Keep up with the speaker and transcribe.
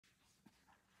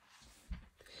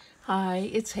Hi,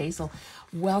 it's Hazel.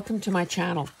 Welcome to my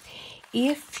channel.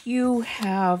 If you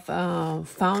have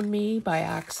found me by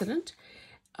accident,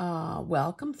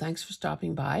 welcome. Thanks for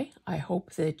stopping by. I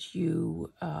hope that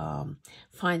you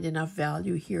find enough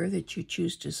value here that you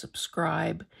choose to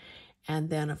subscribe. And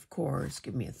then, of course,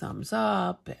 give me a thumbs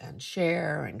up and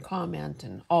share and comment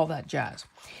and all that jazz.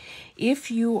 If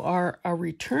you are a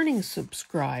returning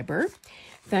subscriber,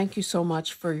 thank you so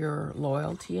much for your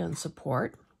loyalty and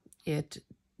support. It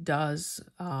does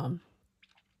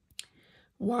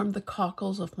warm the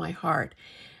cockles of my heart.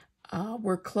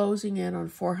 We're closing in on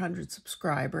 400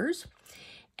 subscribers,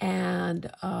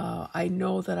 and I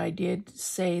know that I did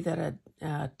say that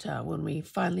when we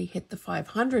finally hit the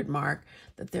 500 mark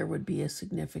that there would be a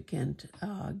significant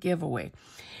giveaway.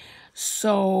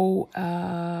 So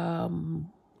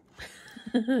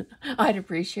I'd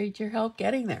appreciate your help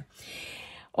getting there.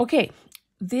 Okay,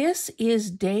 this is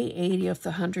day 80 of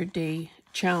the 100-day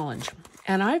challenge,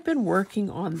 and I've been working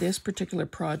on this particular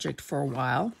project for a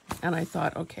while, and I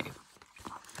thought, okay,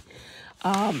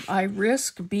 I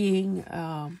risk being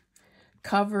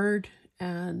covered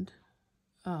and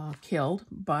killed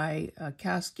by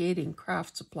cascading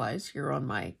craft supplies here on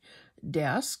my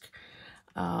desk.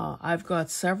 I've got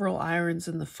several irons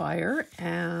in the fire,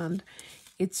 and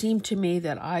it seemed to me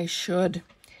that I should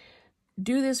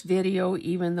do this video,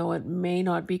 even though it may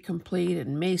not be complete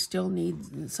and may still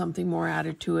need something more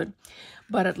added to it,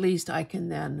 but at least I can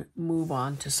then move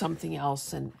on to something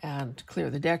else and clear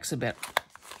the decks a bit.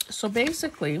 So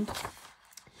basically,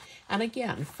 and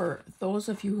again, for those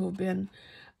of you who have been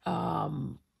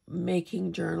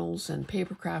making journals and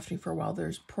paper crafting for a while,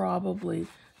 there's probably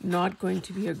not going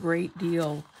to be a great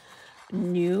deal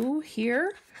new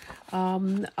here,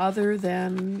 other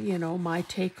than, you know, my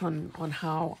take on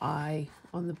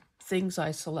the things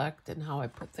I select and how I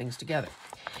put things together.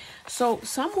 So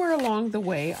somewhere along the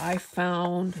way, I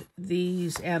found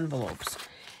these envelopes,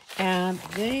 and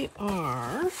they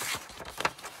are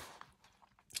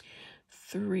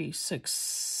 3,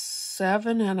 6,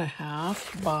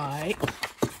 7.5 by,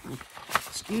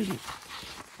 excuse me,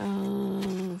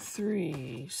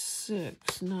 3,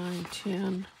 6, 9,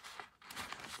 10,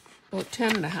 about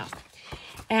 10.5.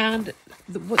 And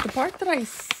the part that I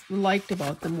liked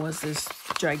about them was this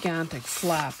gigantic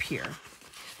flap here,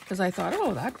 because I thought,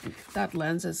 oh, that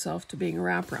lends itself to being a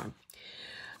wraparound.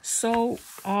 So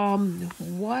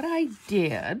what I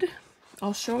did,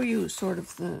 I'll show you sort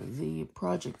of the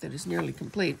project that is nearly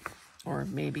complete, or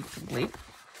maybe complete.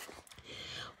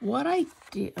 What I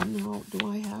did, no, do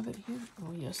I have it here?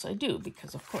 Oh, yes, I do,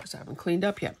 because of course I haven't cleaned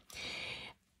up yet.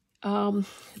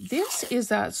 This is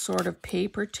that sort of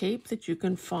paper tape that you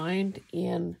can find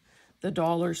in the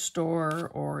dollar store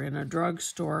or in a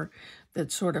drugstore,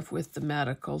 that's sort of with the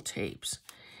medical tapes.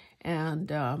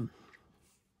 And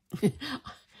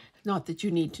not that you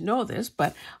need to know this,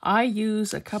 but I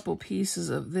use a couple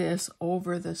pieces of this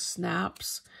over the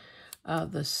snaps,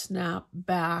 the snap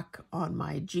back on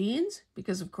my jeans,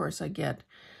 because of course I get,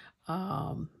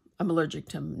 I'm allergic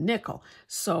to nickel,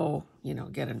 so, you know,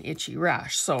 get an itchy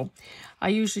rash. So I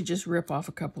usually just rip off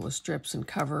a couple of strips and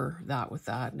cover that with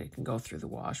that, and it can go through the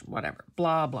wash, whatever,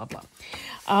 blah, blah, blah.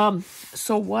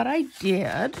 So what I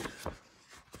did,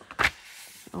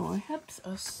 oh, I had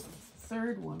a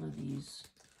third one of these.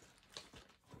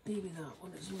 Maybe that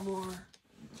one is more.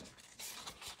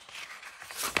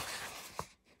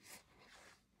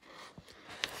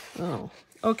 Oh,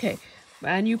 okay.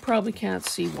 And you probably can't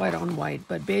see white on white,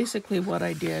 but basically what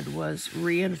I did was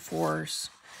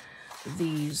reinforce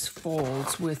these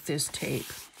folds with this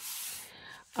tape.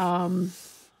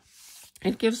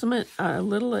 It gives them a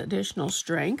little additional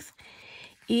strength.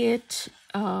 It,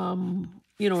 you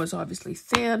know, is obviously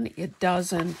thin. It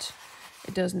doesn't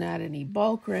add any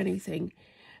bulk or anything.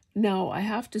 Now, I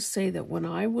have to say that when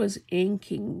I was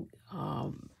inking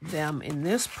them in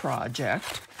this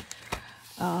project,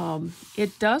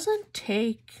 it doesn't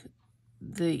take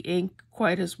the ink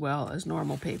quite as well as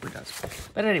normal paper does.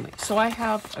 But anyway, so I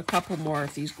have a couple more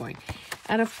of these going.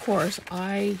 And of course,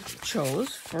 I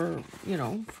chose for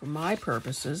my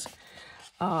purposes,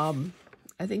 I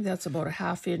think that's about a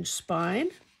 1/2 inch spine.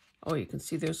 Oh, you can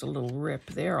see there's a little rip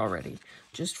there already,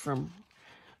 just from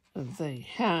the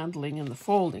handling and the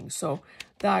folding. So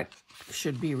that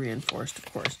should be reinforced, of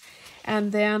course.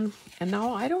 And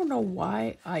now I don't know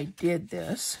why I did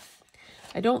this.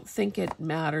 I don't think it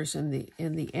matters in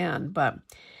the end, but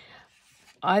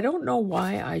I don't know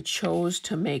why I chose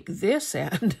to make this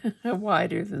end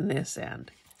wider than this end.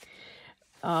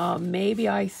 Maybe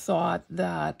I thought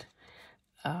that,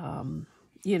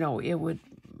 you know, it would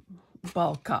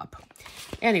bulk up.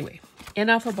 Anyway,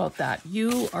 enough about that.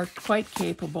 You are quite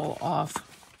capable of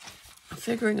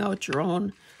figuring out your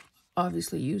own,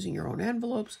 obviously using your own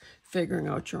envelopes, figuring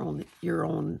out your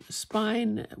own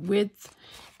spine width,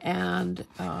 and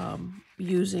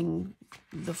using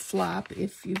the flap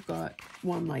if you've got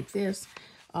one like this,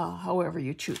 however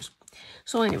you choose.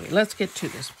 So anyway, let's get to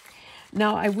this.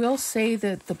 Now, I will say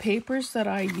that the papers that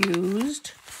I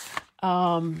used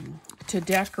to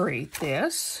decorate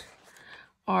this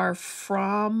are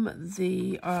from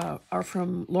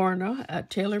Lorna at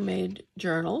Tailor Made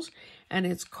Journals, and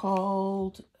it's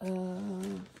called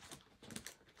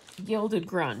Gilded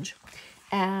Grunge.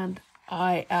 And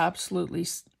I absolutely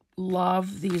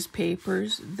love these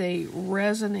papers. They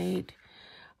resonate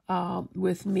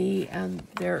with me, and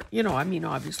they're, you know, I mean,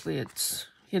 obviously it's,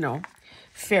 you know,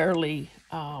 fairly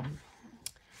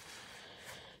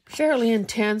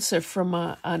intensive from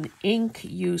an ink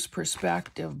use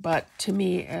perspective, but to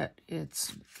me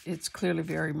it's clearly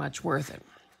very much worth it.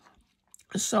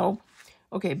 So,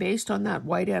 okay, based on that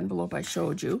white envelope I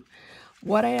showed you,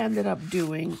 what I ended up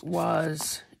doing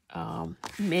was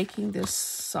making this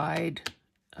side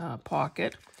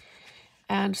pocket.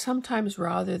 And sometimes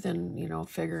rather than, you know,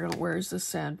 figuring out where's the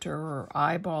center or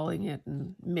eyeballing it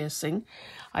and missing,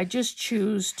 I just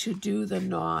choose to do the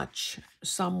notch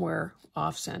somewhere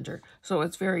off center. So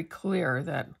it's very clear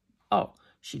that, oh,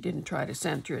 she didn't try to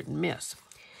center it and miss.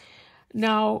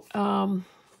 Now,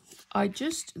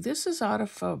 this is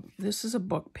a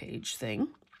book page thing.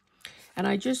 And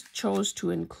I just chose to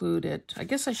include it. I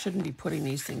guess I shouldn't be putting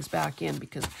these things back in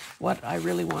because what I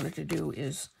really wanted to do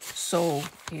is sew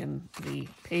in the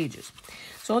pages.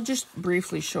 So I'll just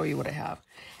briefly show you what I have.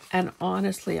 And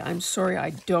honestly, I'm sorry, I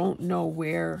don't know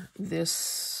where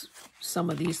some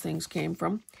of these things came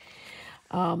from.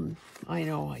 I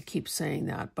know I keep saying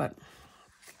that, but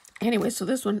anyway, so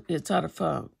this one, it's out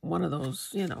of one of those,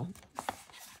 you know,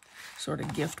 sort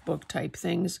of gift book type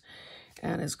things.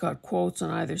 And it's got quotes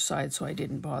on either side, so I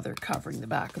didn't bother covering the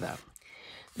back of that.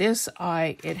 This,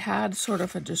 it had sort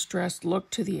of a distressed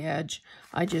look to the edge.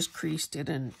 I just creased it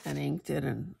and inked it,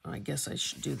 and I guess I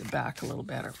should do the back a little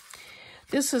better.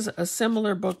 This is a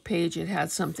similar book page. It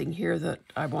had something here that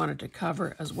I wanted to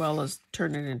cover as well as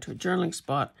turn it into a journaling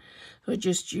spot. So I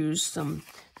just used some,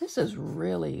 this is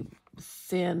really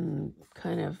thin,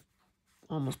 kind of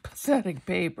almost pathetic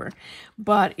paper,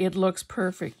 but it looks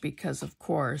perfect because, of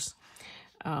course,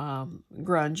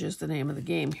 grunge is the name of the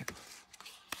game here.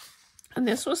 And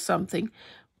this was something,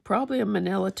 probably a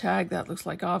manila tag that looks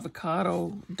like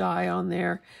avocado dye on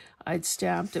there. I'd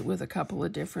stamped it with a couple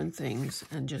of different things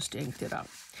and just inked it up.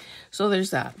 So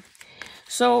there's that.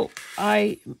 So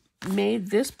I made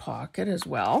this pocket as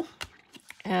well.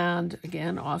 And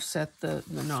again, offset the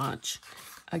notch.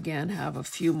 Again, have a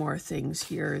few more things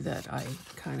here that I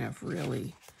kind of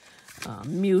really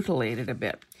mutilated a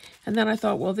bit. And then I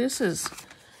thought, well, this is,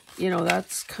 you know,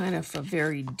 that's kind of a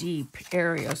very deep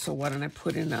area. So why don't I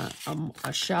put in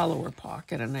a shallower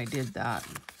pocket? And I did that.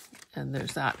 And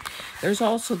there's that. There's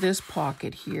also this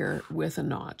pocket here with a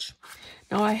notch.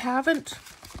 Now I haven't,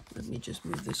 let me just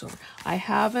move this over. I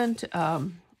haven't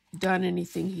done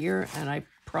anything here, and I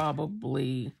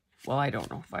probably, well, I don't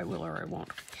know if I will or I won't.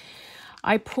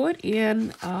 I put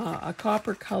in a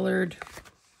copper colored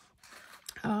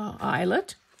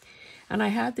eyelet, and I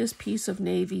had this piece of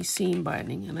navy seam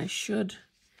binding, and I should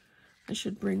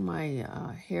bring my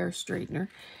hair straightener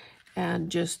and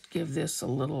just give this a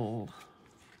little,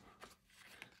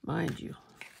 mind you,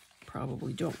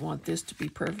 probably don't want this to be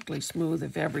perfectly smooth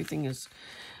if everything is,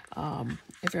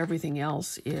 if everything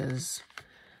else is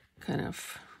kind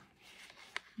of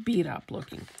beat up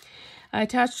looking. I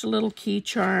attached a little key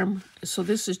charm. So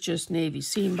this is just navy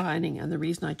seam binding, and the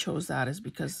reason I chose that is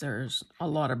because there's a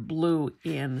lot of blue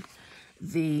in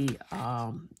the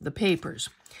papers.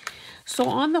 So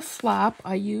on the flap,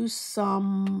 I used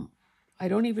some, I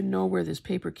don't even know where this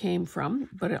paper came from,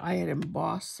 but I had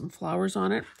embossed some flowers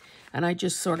on it, and I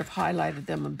just sort of highlighted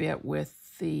them a bit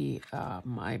with the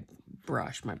my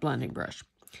brush, my blending brush.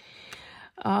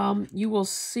 You will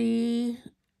see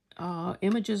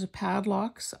images of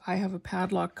padlocks. I have a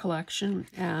padlock collection,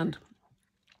 and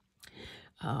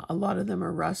a lot of them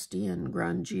are rusty and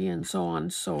grungy and so on.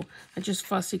 So I just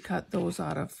fussy cut those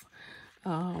out of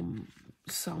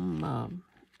some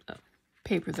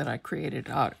paper that I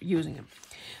created out using them.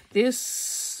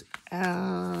 This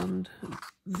and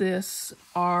this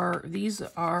are, these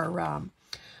are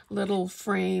little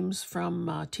frames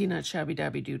from Tina at Shabby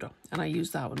Dabby Doodle, and I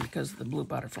use that one because of the blue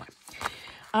butterfly.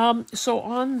 So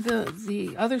on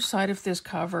the other side of this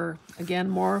cover, again,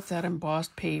 more of that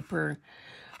embossed paper.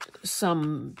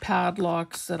 some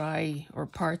padlocks or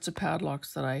parts of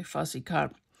padlocks that I fussy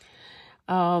cut.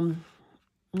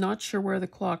 Not sure where the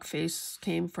clock face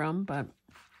came from, but...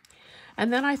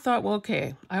 And then I thought, well,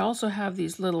 okay, I also have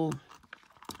these little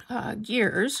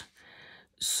gears,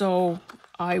 so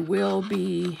I will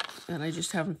be, and I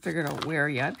just haven't figured out where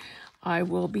yet, I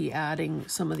will be adding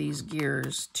some of these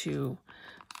gears to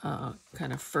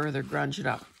kind of further grunge it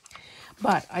up.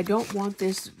 But I don't want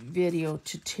this video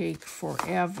to take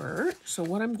forever, so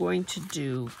what I'm going to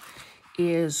do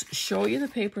is show you the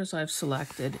papers I've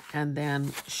selected and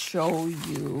then show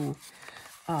you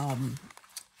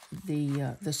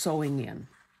the sewing in.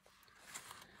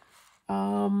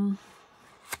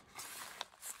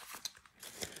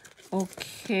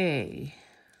 Okay.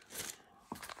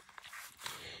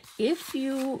 If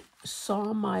you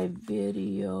saw my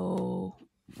video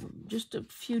just a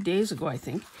few days ago, I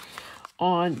think,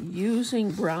 on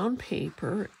using brown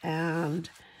paper and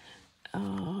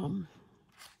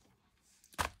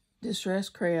distress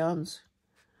crayons,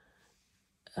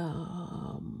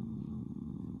 oh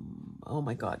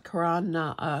my God, Caran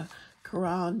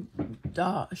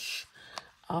d'Ache,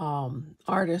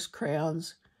 artist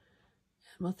crayons,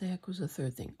 and what the heck was the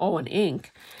third thing? Oh, and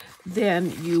ink.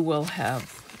 Then you will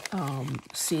have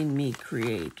seen me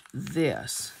create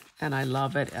this, and I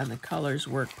love it, and the colors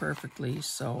work perfectly.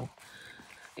 So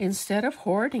instead of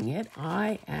hoarding it,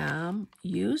 I am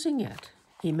using it.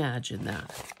 Imagine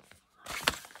that.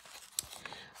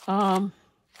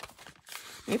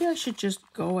 Maybe I should just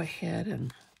go ahead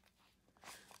and...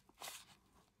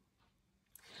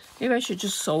 Maybe I should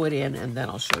just sew it in and then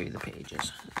I'll show you the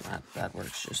pages. That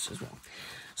works just as well.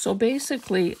 So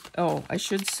basically, oh, I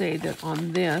should say that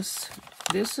on this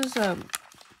is a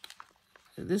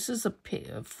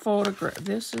photograph.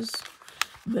 This is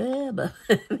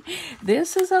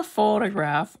this is a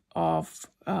photograph of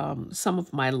some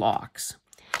of my locks.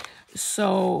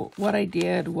 So what I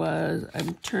did was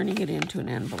I'm turning it into an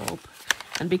envelope,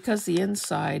 and because the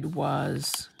inside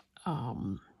was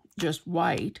just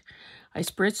white, I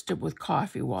spritzed it with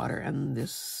coffee water, and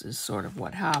this is sort of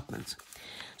what happens.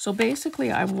 So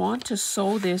basically, I want to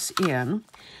sew this in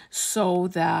so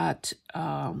that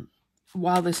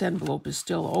while this envelope is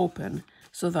still open,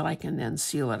 so that I can then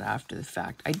seal it after the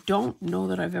fact. I don't know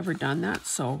that I've ever done that,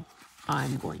 so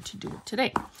I'm going to do it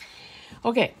today.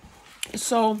 Okay,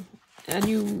 so, and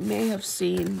you may have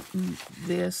seen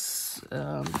this,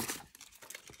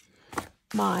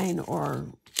 mine or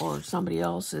somebody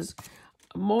else's.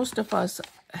 Most of us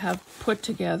have put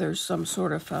together some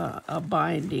sort of a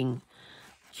binding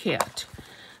kit.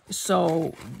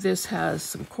 So this has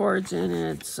some cords in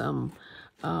it,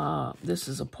 this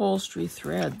is upholstery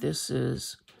thread, this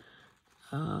is,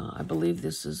 I believe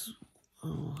this is,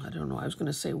 oh, I don't know, I was going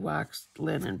to say waxed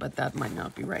linen, but that might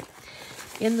not be right.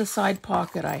 In the side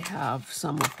pocket, I have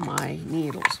some of my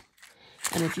needles.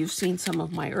 And if you've seen some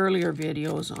of my earlier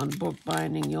videos on book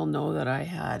binding, you'll know that I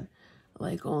had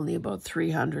like only about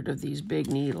 300 of these big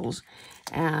needles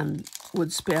and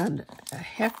would spend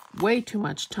way too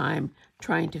much time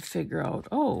trying to figure out,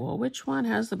 oh, well, which one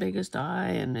has the biggest eye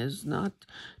and is not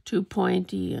too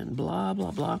pointy and blah,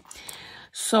 blah, blah.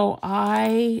 So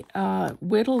I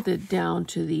whittled it down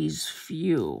to these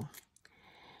few.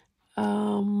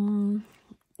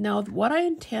 Now, what I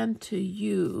intend to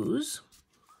use,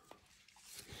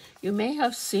 you may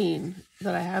have seen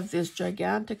that I have this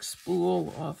gigantic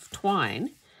spool of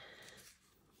twine,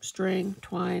 string,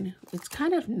 twine. It's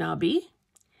kind of nubby,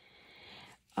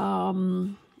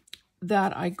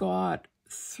 that I got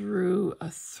through a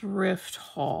thrift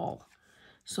haul.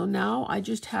 So now I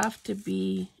just have to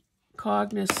be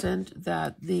cognizant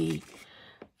that the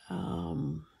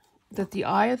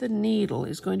eye of the needle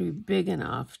is going to be big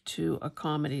enough to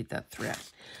accommodate that thread.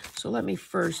 So let me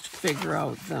first figure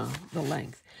out the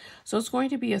length. So it's going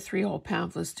to be a 3-hole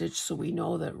pamphlet stitch, so we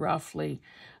know that roughly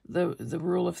the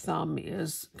rule of thumb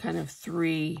is kind of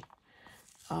three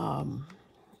times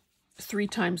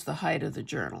the height of the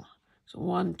journal. So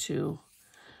 1, 2,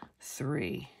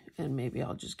 3, and maybe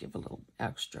I'll just give a little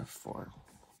extra for,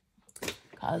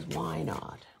 because why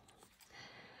not?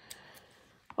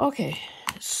 Okay,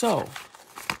 so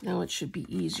now it should be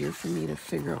easier for me to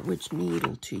figure out which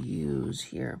needle to use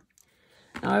here.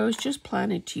 Now, I was just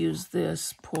planning to use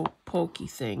this pokey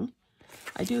thing.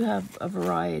 I do have a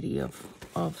variety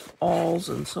of awls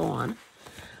and so on.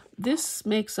 This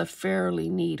makes a fairly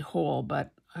neat hole,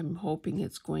 but I'm hoping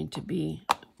it's going to be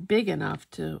big enough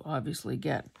to obviously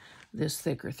get this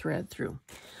thicker thread through.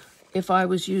 If I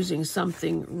was using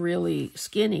something really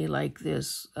skinny like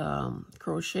this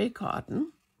crochet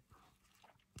cotton,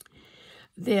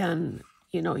 then,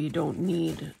 you know, you don't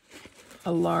need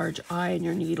a large eye in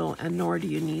your needle, and nor do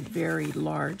you need very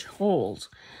large holes.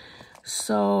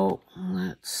 So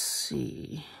let's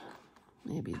see,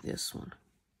 maybe this one.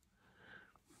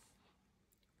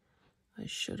 I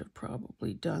should have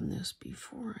probably done this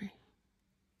before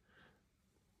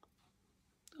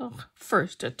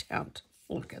first attempt.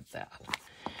 Look at that.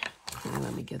 Okay,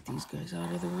 let me get these guys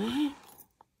out of the way.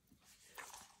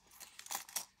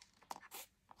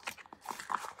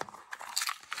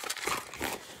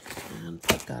 And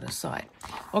put that aside.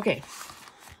 Okay.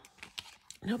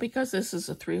 Now, because this is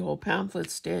a 3-hole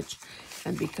pamphlet stitch,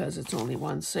 and because it's only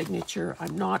one signature,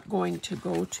 I'm not going to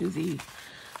go to the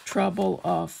trouble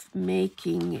of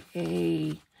making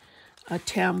a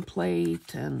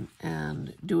template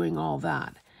and doing all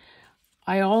that.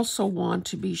 I also want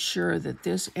to be sure that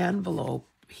this envelope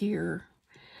here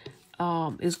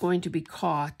is going to be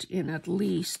caught in at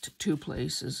least 2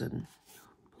 places, and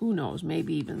who knows,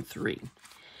 maybe even 3.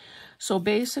 So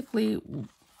basically,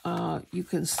 you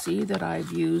can see that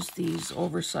I've used these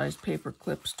oversized paper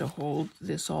clips to hold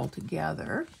this all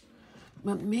together.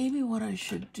 But maybe what I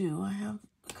should do, I have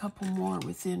a couple more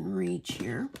within reach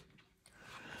here,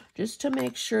 just to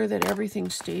make sure that everything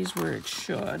stays where it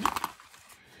should.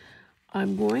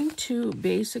 I'm going to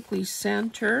basically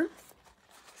center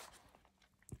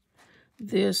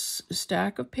this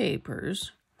stack of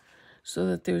papers so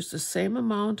that there's the same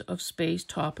amount of space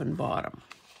top and bottom.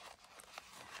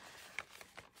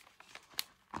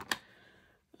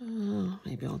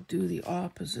 Maybe I'll do the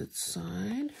opposite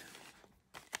side.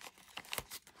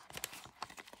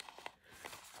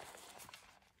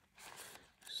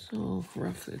 So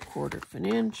roughly 1/4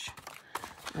 inch,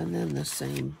 and then the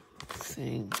same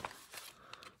thing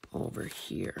over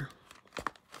here.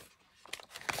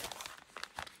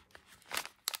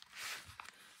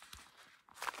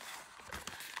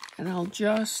 And I'll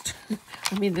just,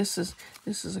 I mean, this is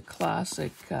a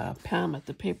classic Pam at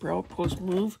the Paper Outpost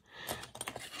move.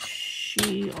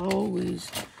 She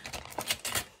always,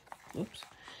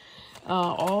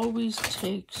 always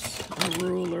takes a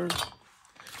ruler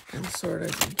and sort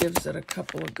of gives it a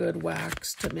couple of good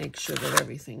whacks to make sure that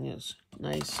everything is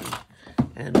nice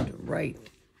and right,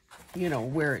 you know,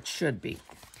 where it should be.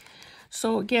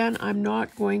 So again, I'm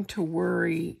not going to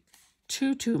worry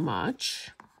too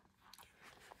much.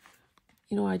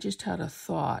 You know, I just had a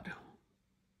thought.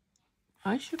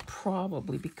 I should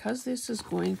probably, because this is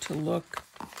going to look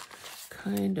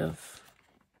kind of,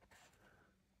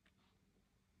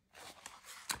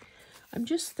 I'm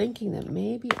just thinking that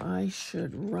maybe I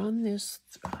should run this,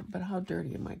 but how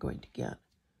dirty am I going to get?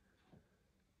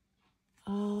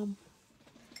 I'm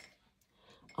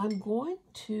going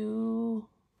to,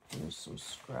 here's some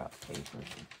scrap paper.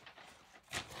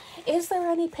 Is there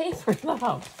any paper in the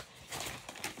house?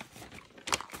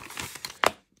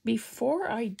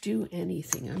 Before I do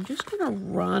anything, I'm just going to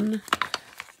run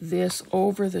this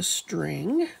over the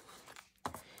string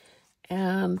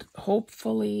and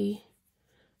hopefully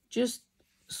just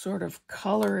sort of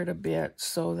color it a bit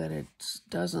so that it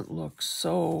doesn't look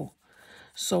so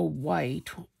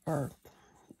white or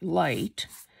light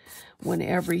when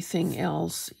everything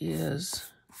else is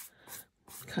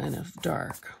kind of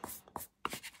dark.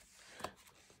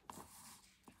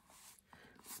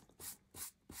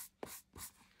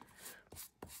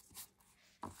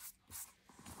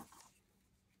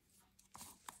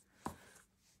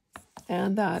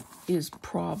 And that is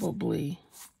probably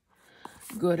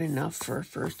good enough for a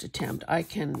first attempt. I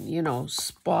can, you know,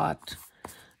 spot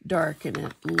darken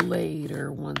it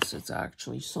later once it's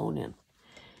actually sewn in.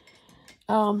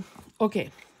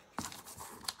 Okay.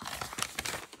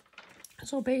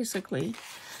 So basically,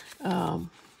 I've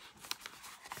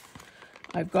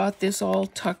got this all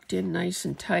tucked in nice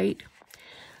and tight.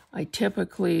 I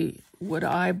typically would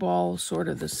eyeball sort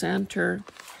of the center.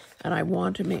 And I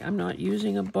want to make, I'm not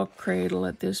using a book cradle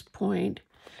at this point,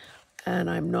 and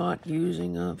I'm not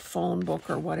using a phone book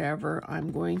or whatever.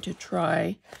 I'm going to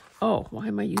try, oh, why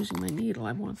am I using my needle?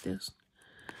 I want this.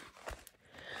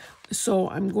 So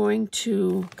I'm going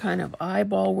to kind of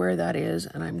eyeball where that is,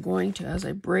 and I'm going to, as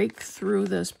I break through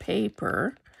this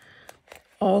paper,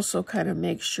 also kind of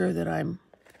make sure that I'm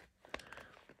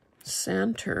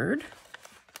centered.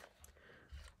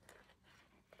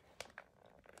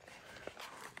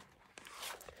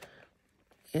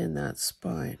 In that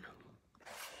spine.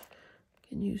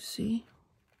 Can you see?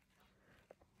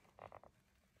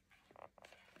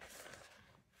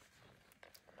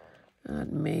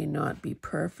 That may not be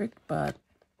perfect, but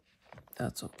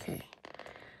that's okay.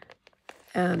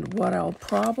 And what I'll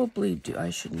probably do, I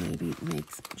should maybe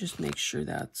just make sure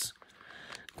that's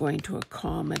going to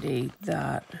accommodate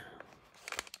that,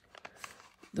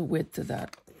 the width of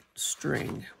that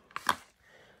string.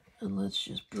 And let's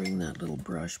just bring that little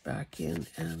brush back in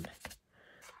and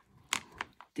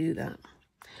do that.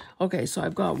 Okay, so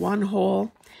I've got one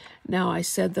hole. Now I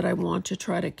said that I want to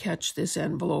try to catch this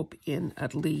envelope in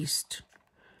at least,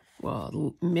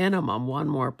 well, minimum one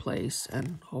more place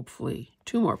and hopefully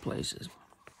 2 more places.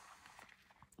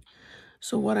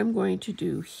 So what I'm going to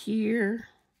do here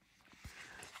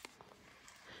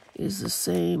is the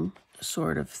same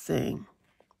sort of thing.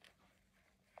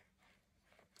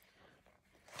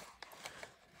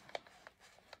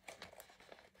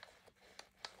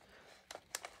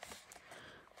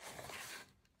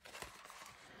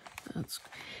 That's,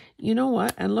 you know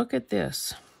what? And look at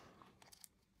this.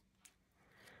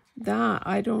 That,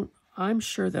 I'm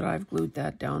sure that I've glued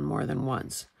that down more than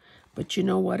once. But you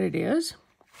know what it is?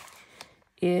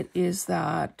 It is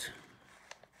that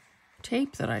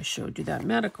tape that I showed you, that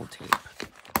medical tape.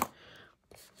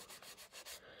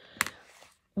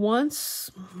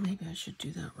 Once, maybe I should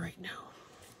do that right now.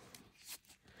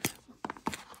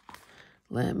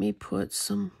 Let me put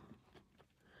some,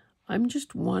 I'm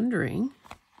just wondering,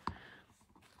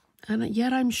 and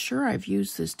yet I'm sure I've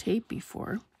used this tape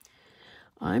before.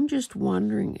 I'm just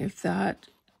wondering if that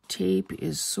tape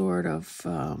is sort of,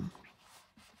 I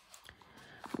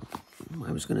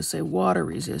was going to say water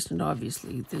resistant.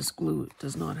 Obviously, this glue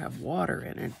does not have water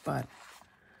in it, but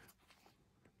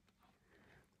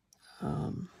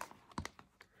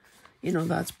you know,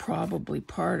 that's probably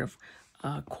part of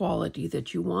quality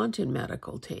that you want in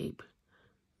medical tape,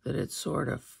 that it sort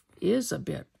of is a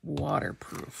bit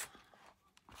waterproof.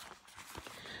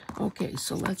 Okay,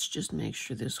 so let's just make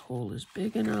sure this hole is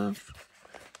big enough.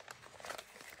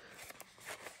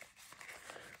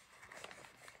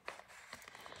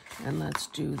 And let's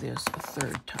do this a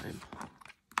 3rd time.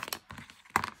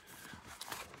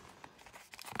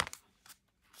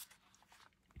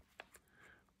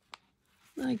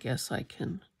 I guess I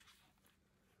can.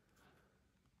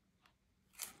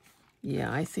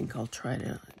 Yeah, I think I'll try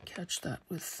to catch that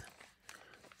with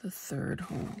the 3rd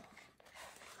hole.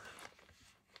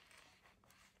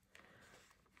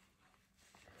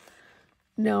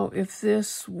 Now, if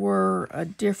this were a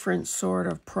different sort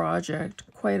of project,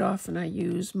 quite often I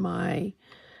use my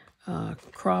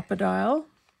crocodile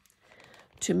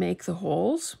to make the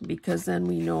holes, because then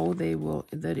we know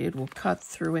that it will cut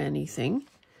through anything,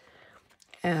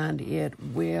 and it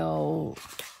will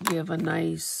give a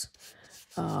nice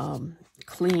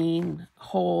clean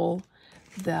hole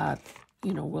that,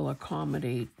 you know, will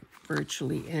accommodate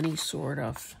virtually any sort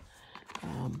of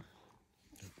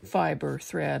fiber,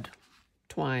 thread,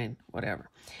 twine, whatever.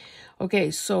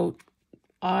 Okay, so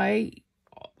I'd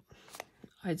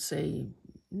say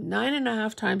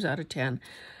 9.5 times out of 10,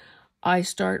 I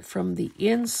start from the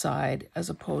inside as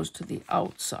opposed to the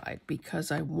outside, because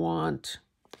I want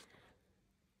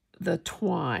the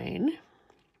twine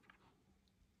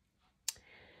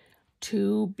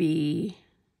to be,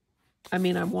 I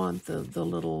want the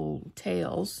little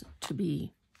tails to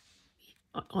be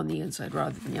on the inside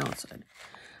rather than the outside.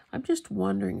 I'm just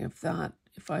wondering if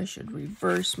I should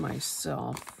reverse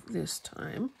myself this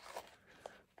time.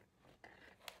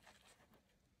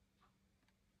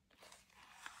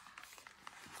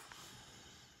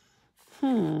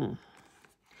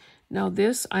 Now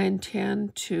this I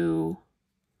intend to,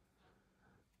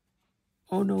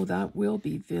 oh no, that will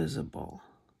be visible.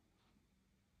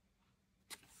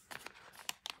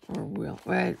 Or will,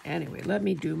 well, anyway, let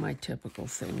me do my typical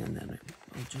thing and then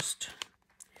I'll just,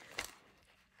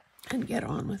 and get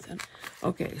on with it.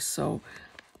 Okay, so,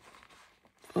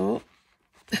 oh,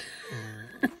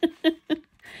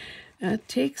 it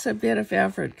takes a bit of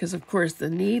effort, because of course the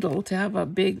needle, to have a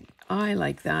big eye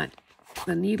like that,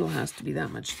 the needle has to be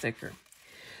that much thicker.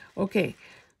 Okay,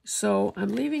 so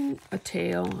I'm leaving a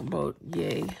tail about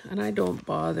yay, and I don't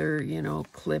bother, you know,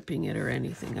 clipping it or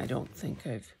anything. I don't think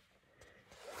I've,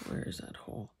 where's that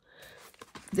hole?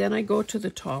 Then I go to the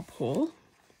top hole,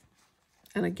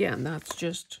 and again, that's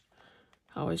just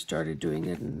how I started doing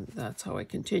it, and that's how I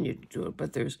continue to do it.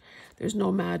 But there's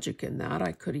no magic in that.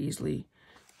 I could easily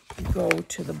go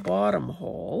to the bottom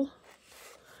hole.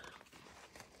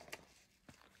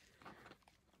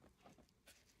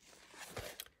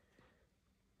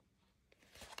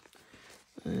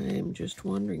 I'm just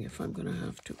wondering if I'm going to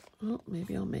have to, oh,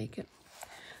 maybe I'll make it. I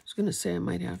was going to say I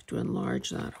might have to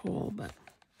enlarge that hole, but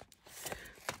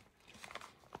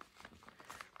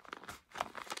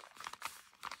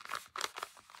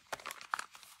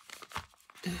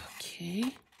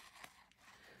okay.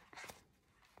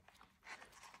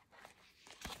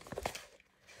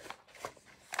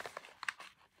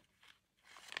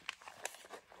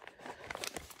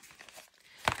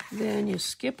 Then you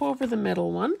skip over the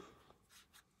middle one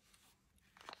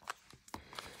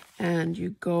and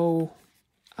you go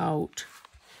out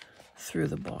through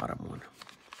the bottom one.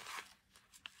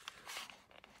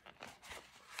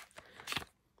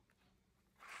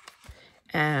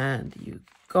 And you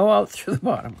go out through the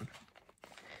bottom one.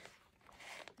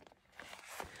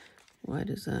 Why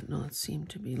does that not seem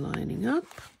to be lining up?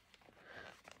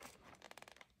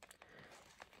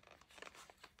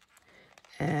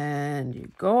 And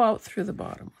you go out through the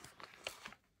bottom.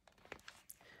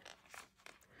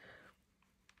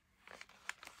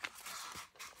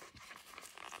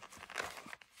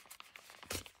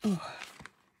 Oh.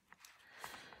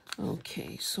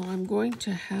 Okay, so I'm going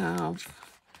to have,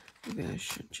 maybe I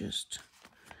should just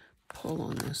pull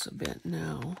on this a bit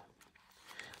now.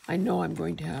 I know I'm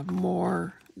going to have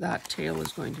more. That tail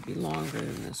is going to be longer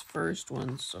than this first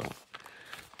one, so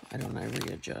why don't I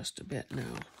readjust a bit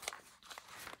now?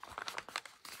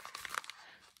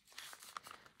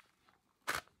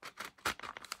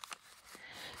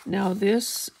 Now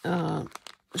this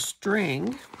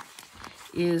string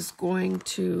is going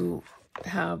to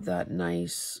have that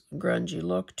nice grungy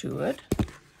look to it.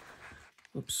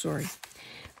 Oops, sorry.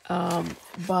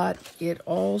 But it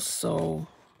also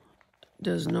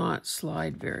does not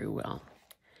slide very well.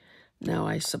 Now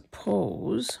I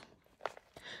suppose,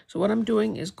 so what I'm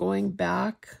doing is going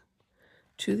back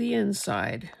to the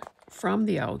inside from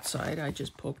the outside. I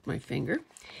just poked my finger.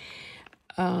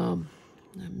 I'm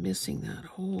missing that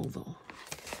hole though.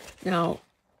 Now,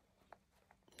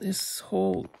 this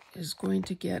hole is going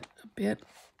to get a bit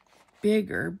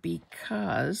bigger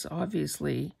because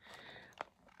obviously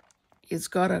it's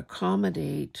got to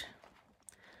accommodate,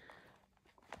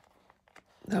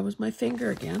 that was my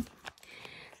finger again.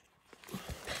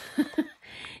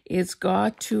 It's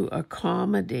got to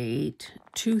accommodate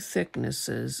two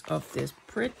thicknesses of this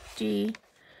pretty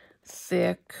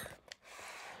thick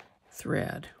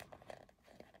thread.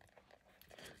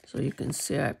 So you can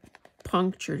see I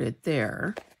punctured it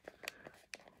there.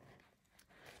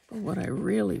 But what I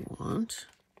really want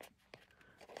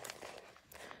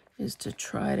is to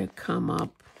try to come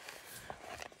up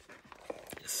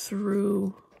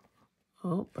through,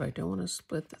 oh, but I don't want to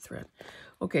split the thread.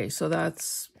 Okay, so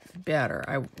that's better.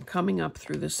 I'm coming up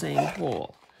through the same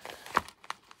hole.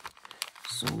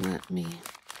 So let me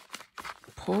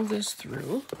pull this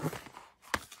through.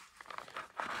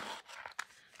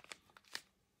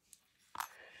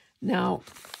 Now,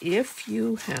 if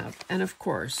you have, and of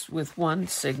course, with one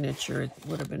signature, it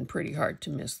would have been pretty hard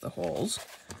to miss the holes.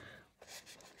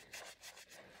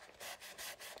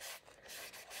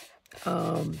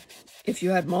 If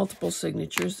you had multiple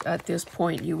signatures, at this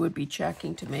point, you would be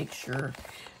checking to make sure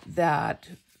that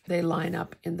they line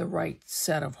up in the right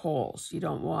set of holes. You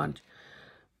don't want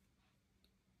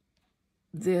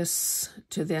this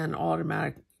to then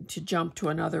to jump to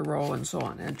another row and so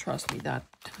on. And trust me, that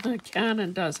can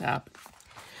and does happen.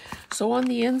 So on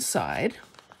the inside,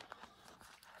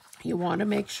 you want to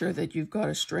make sure that you've got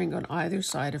a string on either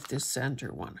side of this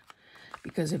center one.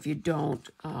 Because if you don't,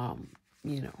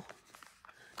 you know,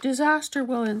 disaster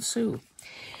will ensue.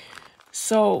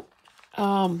 So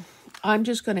I'm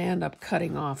just going to end up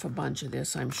cutting off a bunch of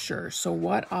this, I'm sure. So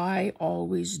what I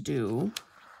always do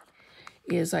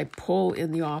is I pull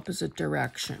in the opposite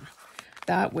direction.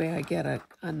 That way I get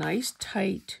a nice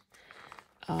tight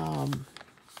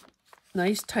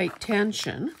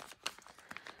tension.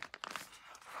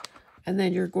 And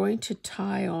then you're going to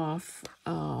tie off,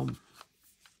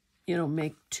 you know,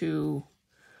 make 2,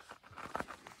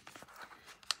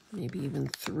 maybe even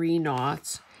 3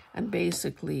 knots. And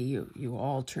basically you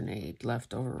alternate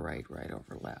left over right, right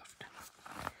over left.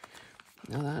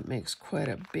 Now that makes quite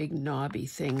a big knobby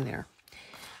thing there.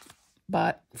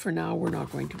 But for now, we're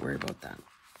not going to worry about that.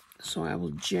 So I will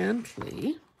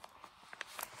gently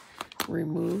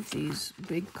remove these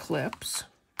big clips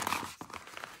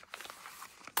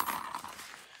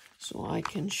so I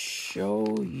can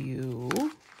show you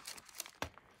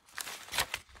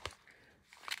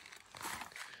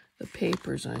the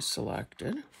papers I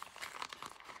selected.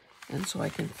 And so I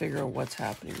can figure out what's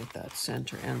happening with that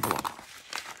center envelope.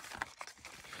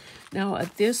 Now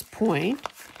at this point,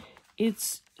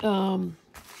 it's,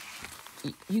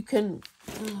 you can,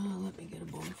 let me get a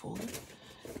bone folder.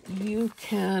 You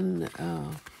can,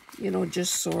 you know,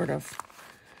 just sort of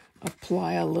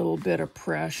apply a little bit of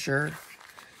pressure,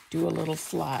 do a little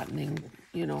flattening,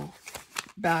 you know,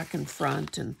 back and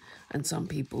front, and some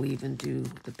people even do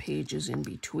the pages in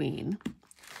between,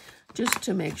 just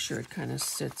to make sure it kind of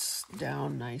sits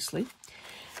down nicely.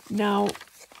 Now,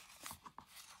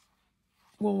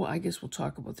 well, I guess we'll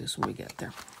talk about this when we get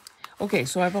there. Okay,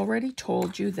 so I've already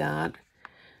told you that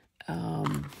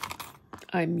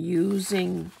I'm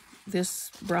using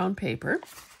this brown paper.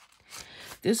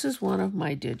 This is one of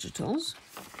my digitals.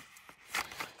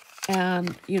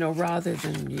 And, you know, rather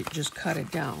than you just cut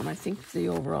it down, I think the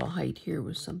overall height here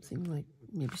was something like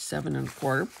maybe 7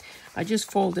 1/4. I just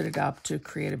folded it up to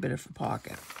create a bit of a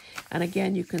pocket. And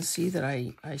again, you can see that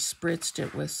I spritzed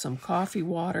it with some coffee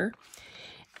water,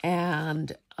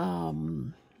 and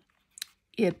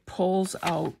it pulls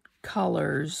out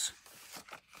colors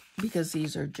because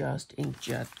these are just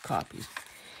inkjet copies.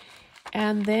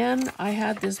 And then I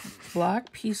had this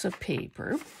black piece of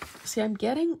paper. See, I'm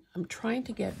trying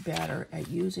to get better at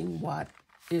using what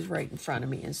is right in front of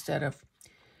me instead of,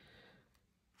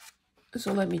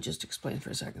 so let me just explain for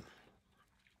a second.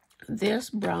 This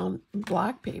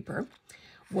black paper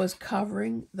was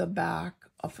covering the back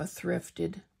of a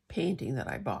thrifted painting that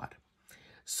I bought.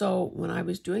 So when I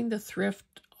was doing the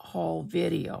thrift haul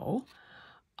video,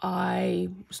 I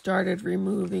started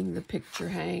removing the picture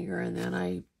hanger, and then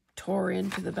I tore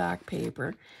into the back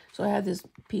paper. So I had this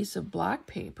piece of black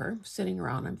paper sitting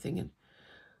around. I'm thinking,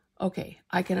 okay,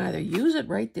 I can either use it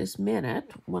right this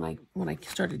minute when I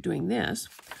started doing this,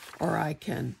 or I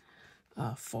can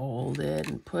fold it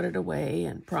and put it away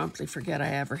and promptly forget I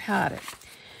ever had it.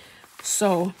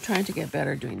 So trying to get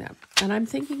better doing that. And I'm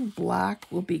thinking black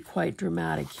will be quite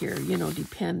dramatic here, you know,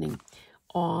 depending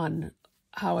on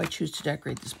how I choose to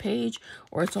decorate this page,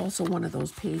 or it's also one of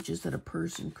those pages that a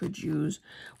person could use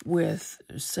with,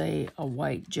 say, a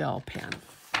white gel pen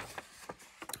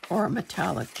or a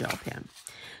metallic gel pen.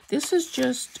 This is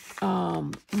just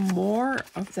more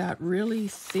of that really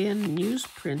thin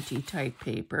newsprinty type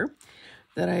paper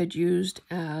that I'd used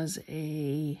as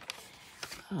a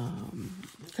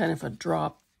kind of a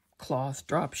drop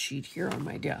sheet here on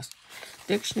my desk.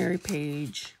 Dictionary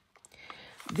page.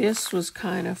 This was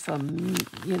kind of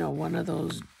you know, one of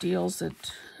those deals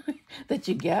that that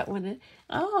you get when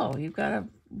you've got a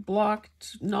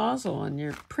blocked nozzle on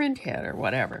your print head or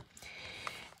whatever.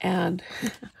 And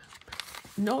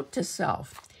note to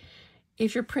self,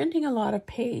 if you're printing a lot of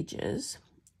pages,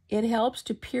 it helps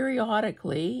to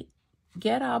periodically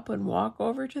get up and walk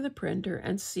over to the printer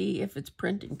and see if it's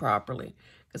printing properly.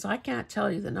 Because I can't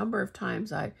tell you the number of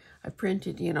times I've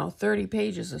printed, you know, 30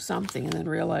 pages of something and then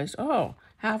realized, oh,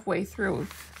 halfway through,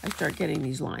 I start getting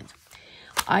these lines.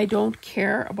 I don't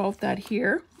care about that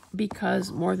here because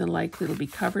more than likely it'll be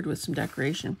covered with some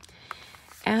decoration.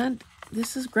 And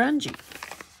this is grungy.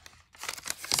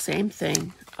 Same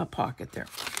thing, a pocket there.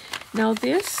 Now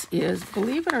this is,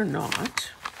 believe it or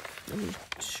not, let me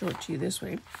show it to you this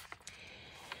way.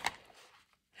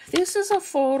 This is a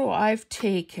photo I've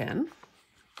taken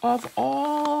of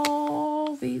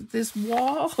all this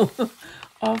wall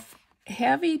of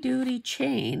heavy-duty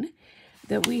chain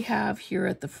that we have here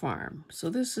at the farm. So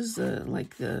this is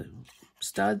like the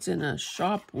studs in a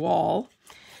shop wall,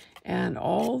 and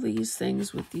all these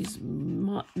things with these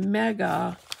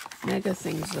mega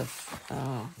things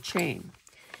of chain.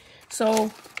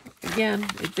 So again,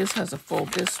 this has a fold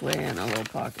this way and a little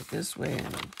pocket this way,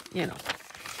 and you know.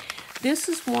 This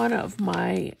is one of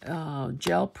my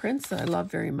gel prints that I love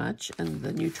very much, and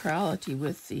the neutrality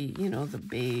with the, you know, the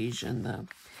beige and the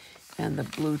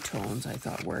blue tones I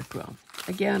thought worked well.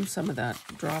 Again, some of that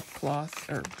drop cloth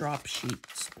or drop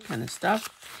sheets kind of stuff.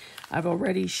 I've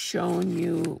already shown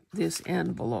you this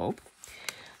envelope.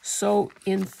 So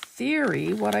in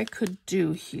theory, what I could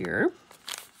do here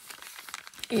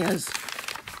is,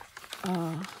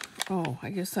 oh,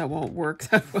 I guess that won't work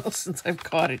that well since I've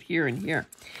got it here and here.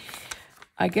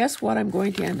 I guess what I'm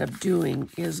going to end up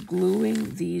doing is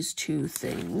gluing these two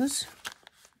things,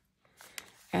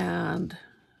 and,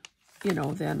 you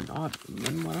know, then let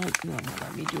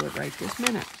me do it right this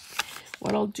minute.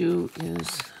 What I'll do is,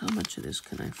 how much of this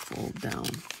can I fold down?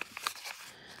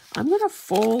 I'm going to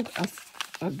fold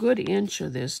a good inch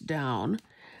of this down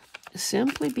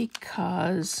simply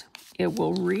because it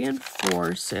will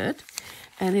reinforce it,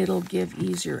 and it'll give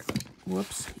easier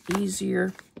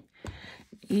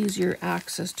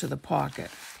access to the pocket,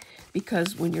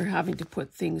 because when you're having to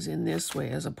put things in this way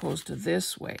as opposed to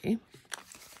this way.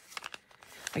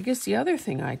 I guess the other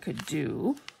thing I could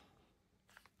do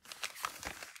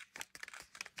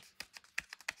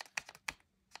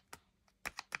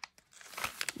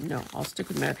no, I'll stick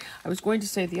with that. I was going to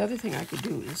say the other thing I could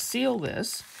do is seal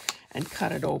this and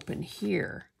cut it open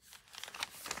here,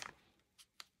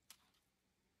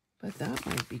 but that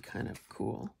might be kind of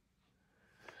cool,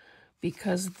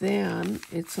 because then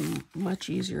it's a much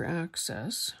easier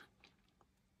access.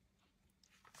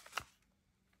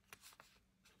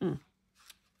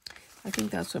 I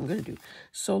think that's what I'm going to do.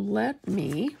 So let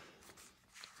me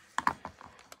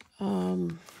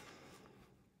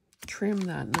trim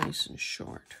that nice and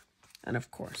short. And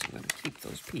of course, I'm going to keep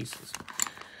those pieces.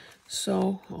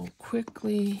 So I'll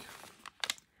quickly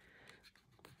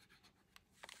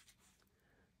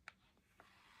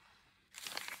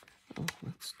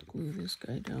let's glue this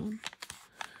guy down.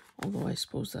 Although I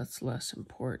suppose that's less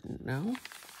important now.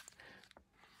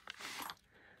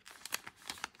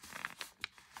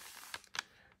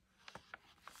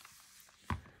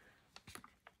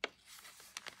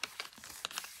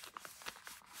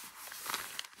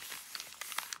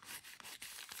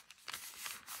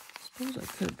 I suppose I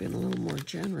could have been a little more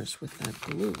generous with that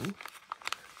glue.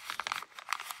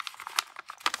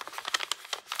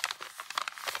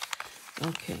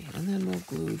 Okay, and then we'll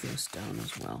glue this down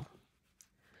as well.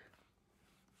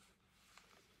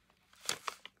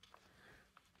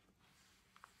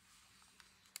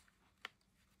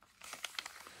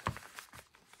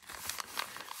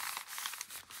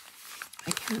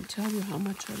 I can't tell you how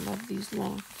much I love these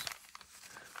lofts.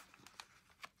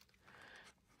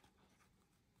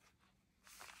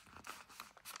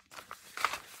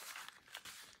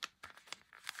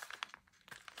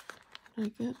 Can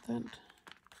I get that?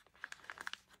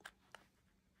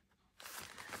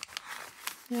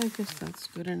 Yeah, I guess that's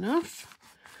good enough.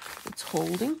 It's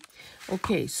holding.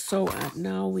 Okay, so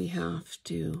now we have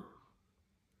to,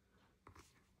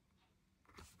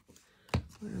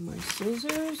 where are my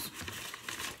scissors?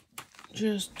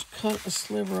 Just cut a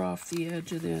sliver off the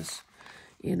edge of this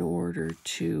in order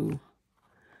to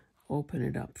open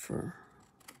it up for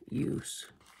use.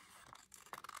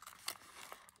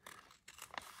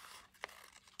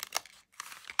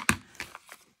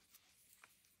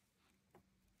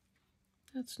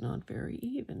 That's not very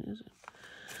even, is it?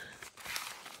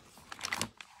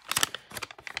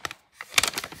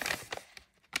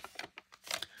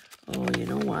 Oh, you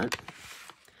know what?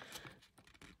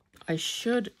 I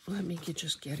should, let me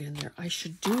just get in there. I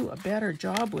should do a better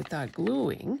job with that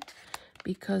gluing,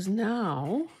 because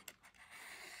now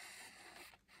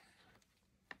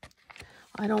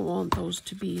I don't want those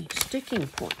to be sticking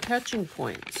point, catching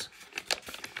points.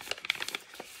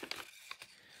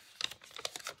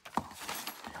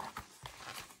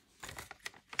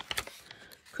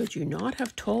 Could you not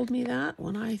have told me that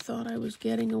when I thought I was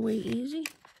getting away easy?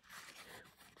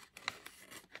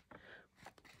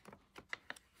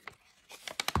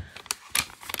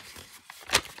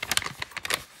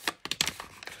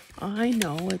 I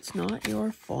know it's not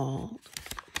your fault.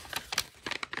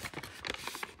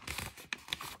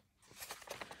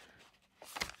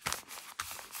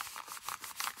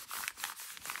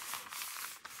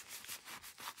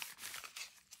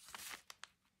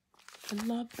 I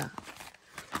love that.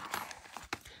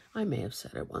 I may have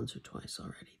said it once or twice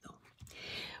already, though.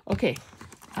 Okay.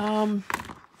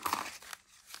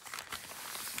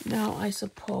 Now I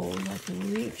suppose I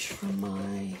can reach for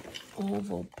my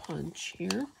oval punch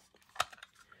here.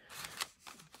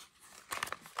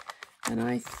 And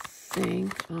I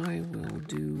think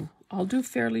I'll do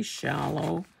fairly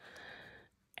shallow,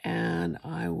 and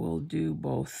I will do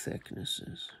both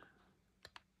thicknesses.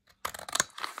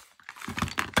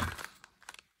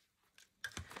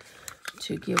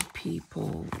 To give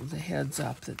people the heads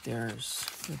up that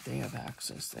they have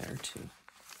access there too.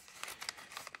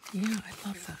 Yeah, I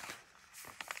love that.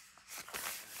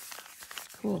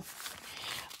 Cool.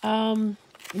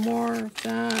 More of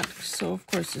that. So of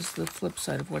course this is the flip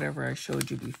side of whatever I showed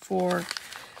you before.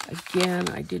 Again,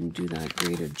 I didn't do that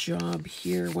great a job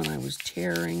here when I was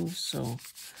tearing, so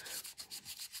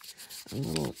a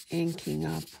little inking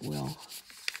up will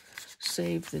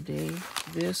save the day.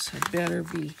 This had better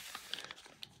be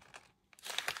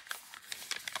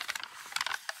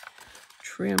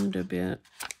trimmed a bit.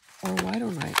 Or why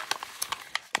am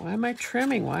I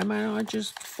trimming? Why am I not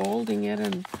just folding it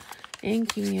and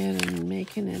inking it and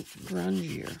making it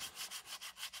grungier?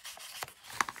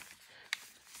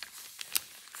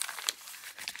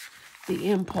 The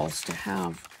impulse to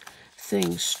have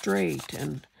things straight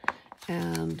and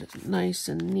nice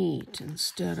and neat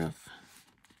instead of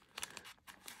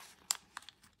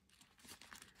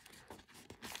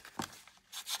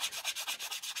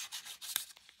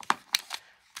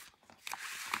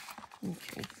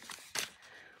okay.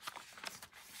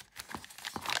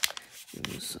 Give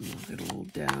this another little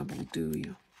dab will do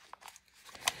you.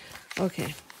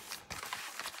 Okay.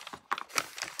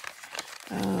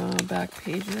 Back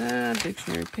page of that,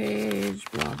 dictionary page,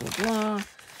 blah, blah, blah.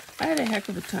 I had a heck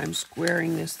of a time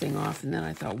squaring this thing off, and then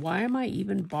I thought, why am I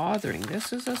even bothering?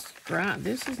 This is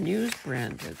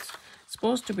newsprint. It's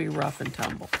supposed to be rough and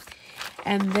tumble.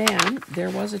 And then there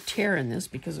was a tear in this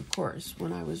because, of course,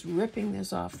 when I was ripping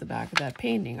this off the back of that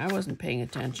painting, I wasn't paying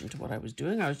attention to what I was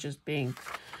doing. I was just being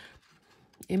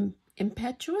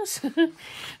impetuous.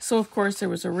 So, of course, there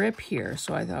was a rip here.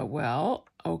 So I thought, well,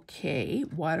 okay,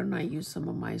 why don't I use some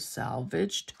of my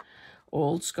salvaged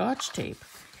old Scotch tape?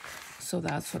 So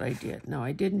that's what I did. Now,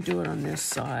 I didn't do it on this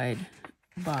side,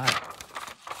 but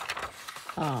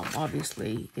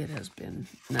obviously it has been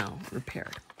now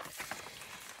repaired.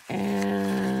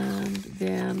 And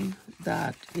then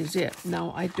that is it.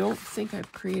 Now, I don't think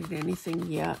I've created anything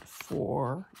yet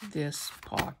for this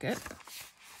pocket.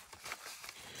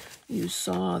 You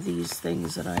saw these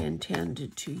things that I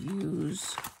intended to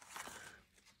use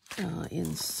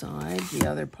inside the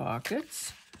other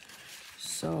pockets.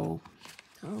 So,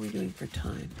 how are we doing for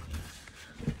time?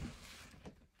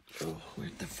 Oh, we're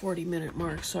at the 40-minute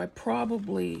mark, so I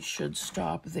probably should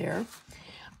stop there.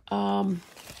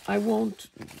 I won't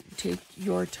take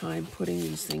your time putting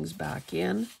these things back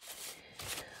in.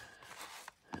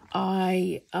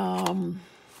 I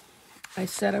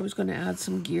said I was going to add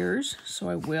some gears, so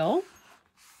I will.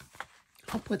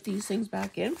 I'll put these things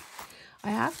back in.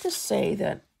 I have to say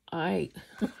that I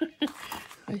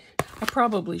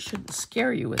probably shouldn't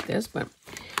scare you with this, but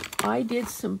I did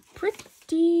some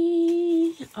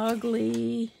pretty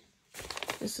ugly,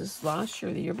 this is last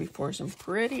year or the year before, some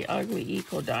pretty ugly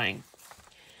eco dyeing.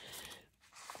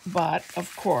 But,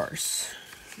 of course,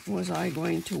 was I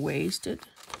going to waste it?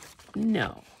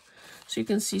 No. So you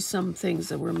can see some things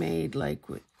that were made like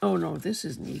with, oh no, this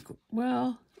isn't eco,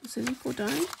 well, is it eco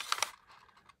dyeing?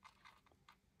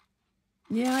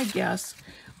 Yeah, I guess.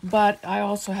 But I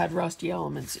also had rusty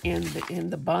elements in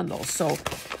the bundle. So,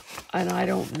 and I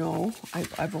don't know.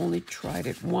 I've only tried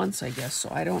it once, I guess. So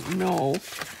I don't know.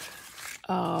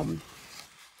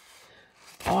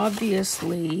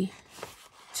 Obviously,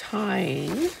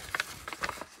 tying.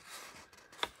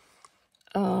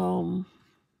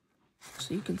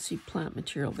 So you can see plant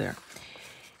material there.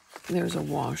 There's a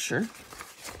washer.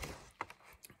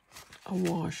 A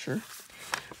washer.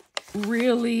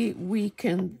 Really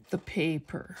weakened the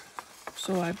paper.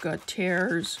 So I've got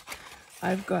tears.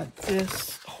 I've got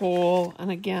this hole. And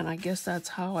again, I guess that's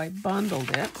how I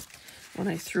bundled it when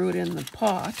I threw it in the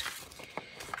pot.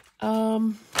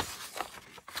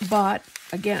 But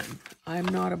again, I'm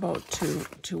not about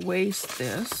to waste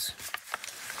this.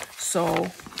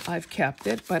 So I've kept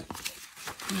it. But,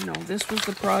 you know, this was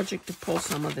the project to pull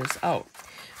some of this out.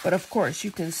 But of course,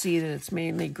 you can see that it's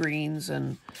mainly greens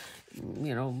and,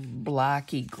 you know,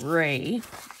 blacky gray,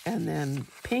 and then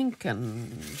pink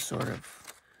and sort of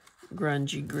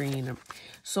grungy green.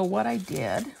 So what I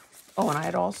did, oh, and I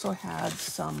had also had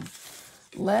some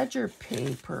ledger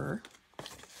paper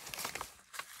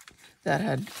that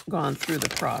had gone through the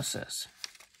process.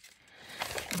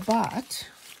 But,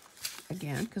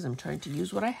 again, because I'm trying to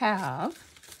use what I have,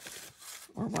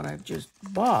 or what I've just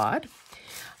bought,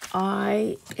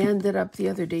 I ended up the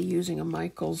other day using a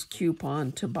Michael's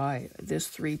coupon to buy this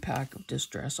 3-pack of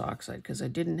Distress Oxide because I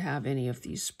didn't have any of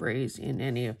these sprays in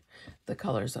any of the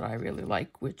colors that I really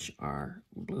like, which are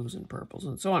blues and purples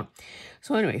and so on.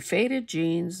 So anyway, Faded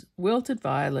Jeans, Wilted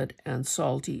Violet, and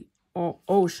Salty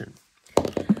Ocean.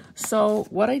 So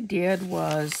what I did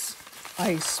was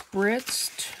I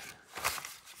spritzed,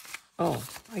 oh,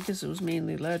 I guess it was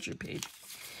mainly ledger page.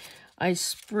 I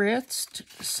spritzed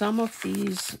some of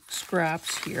these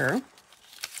scraps here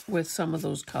with some of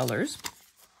those colors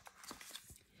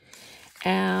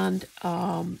and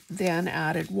then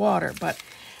added water. But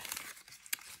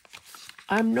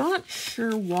I'm not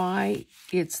sure why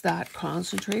it's that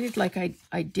concentrated. Like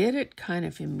I did it kind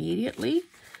of immediately.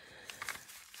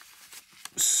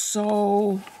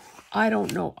 So I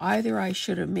don't know. Either I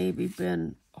should have maybe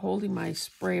been holding my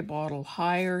spray bottle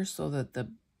higher so that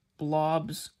the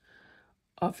blobs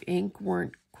of ink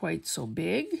weren't quite so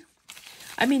big.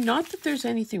 I mean, not that there's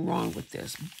anything wrong with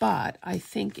this, but I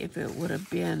think if it would have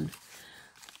been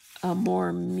a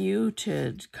more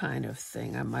muted kind of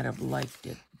thing, I might have liked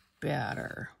it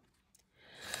better.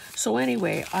 So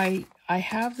anyway, I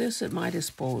have this at my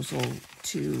disposal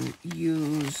to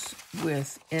use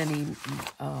with any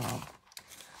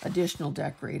additional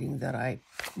decorating that I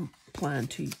plan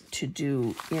to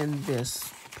do in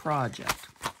this project.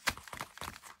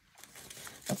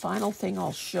 The final thing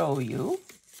I'll show you,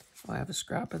 oh, I have a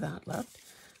scrap of that left,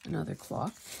 another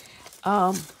clock,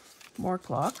 more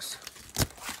clocks,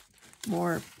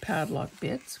 more padlock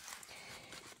bits,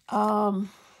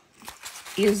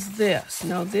 is this.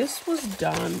 Now this was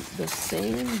done the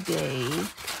same day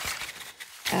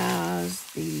as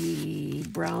the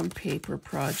brown paper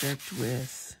project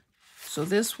with So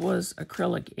this was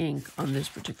acrylic ink on this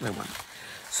particular one.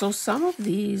 So some of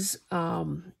these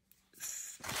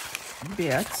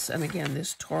bits, and again,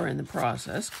 this tore in the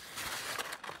process,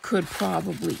 could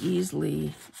probably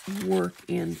easily work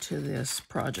into this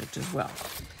project as well.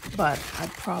 But I'm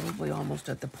probably almost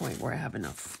at the point where I have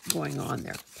enough going on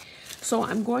there. So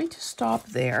I'm going to stop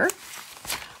there.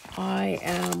 I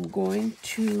am going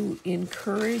to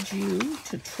encourage you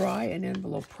to try an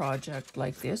envelope project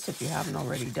like this if you haven't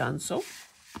already done so.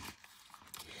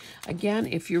 Again,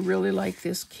 if you really like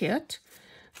this kit,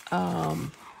 I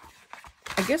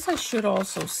guess I should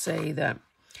also say that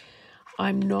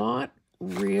I'm not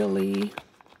really,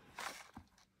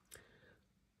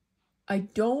 I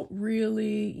don't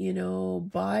really, you know,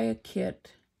 buy a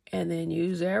kit and then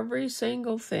use every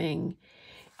single thing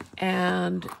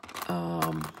and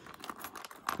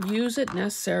use it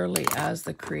necessarily as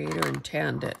the creator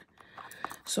intended.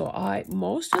 So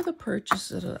most of the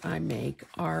purchases that I make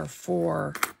are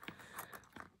for,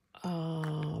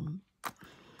 I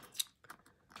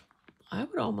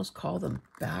would almost call them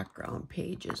background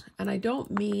pages. And I don't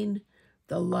mean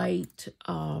the light,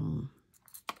 you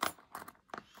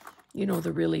know,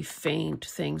 the really faint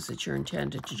things that you're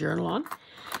intended to journal on,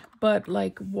 but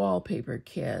like wallpaper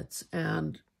kits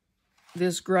and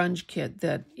this grunge kit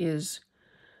that is,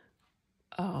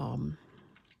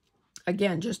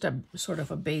 again, just a sort of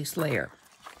a base layer.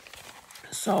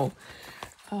 So,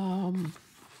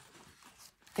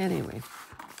 anyway,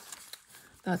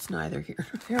 that's neither here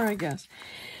nor there, I guess.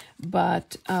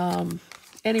 But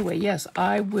anyway, yes,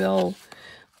 I will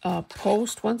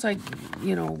post once I,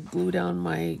 you know, glue down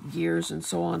my gears and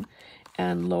so on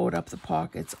and load up the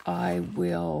pockets. I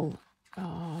will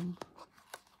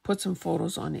put some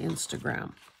photos on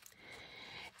Instagram.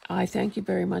 I thank you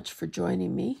very much for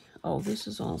joining me. Oh, this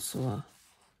is also a,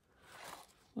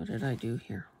 what did I do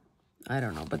here? I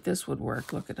don't know, but this would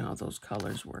work. Look at how those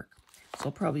colors work. So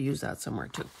I'll probably use that somewhere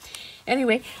too.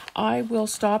 Anyway, I will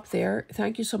stop there.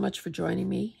 Thank you so much for joining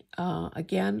me.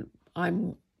 Again,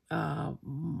 I'm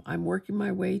working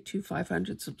my way to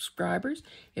 500 subscribers.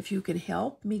 If you can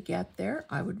help me get there,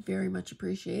 I would very much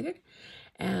appreciate it.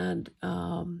 And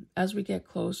as we get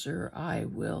closer, I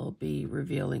will be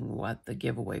revealing what the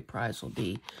giveaway prize will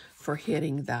be for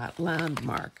hitting that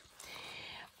landmark.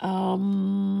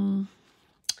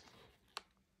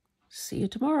 See you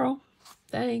tomorrow.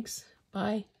 Thanks.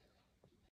 Bye.